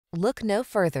Look no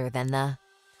further than the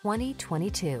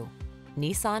 2022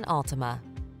 Nissan Altima.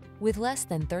 With less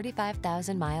than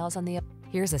 35,000 miles on the...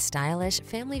 Here's a stylish,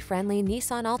 family-friendly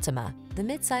Nissan Altima, the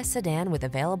midsize sedan with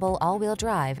available all-wheel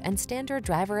drive and standard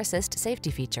driver assist safety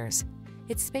features.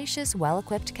 Its spacious,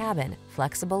 well-equipped cabin,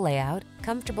 flexible layout,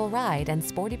 comfortable ride, and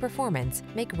sporty performance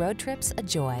make road trips a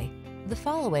joy. The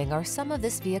following are some of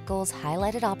this vehicle's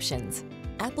highlighted options: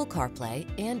 Apple CarPlay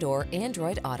and/or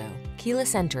Android Auto,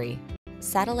 keyless entry,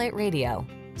 satellite radio,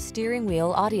 steering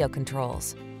wheel audio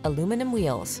controls, aluminum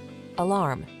wheels,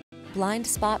 alarm, blind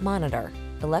spot monitor,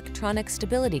 electronic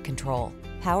stability control,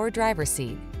 power driver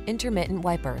seat, intermittent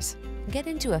wipers. Get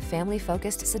into a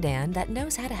family-focused sedan that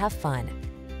knows how to have fun.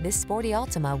 This sporty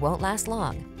Altima won't last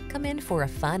long. Come in for a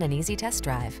fun and easy test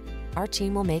drive. Our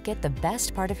team will make it the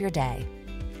best part of your day.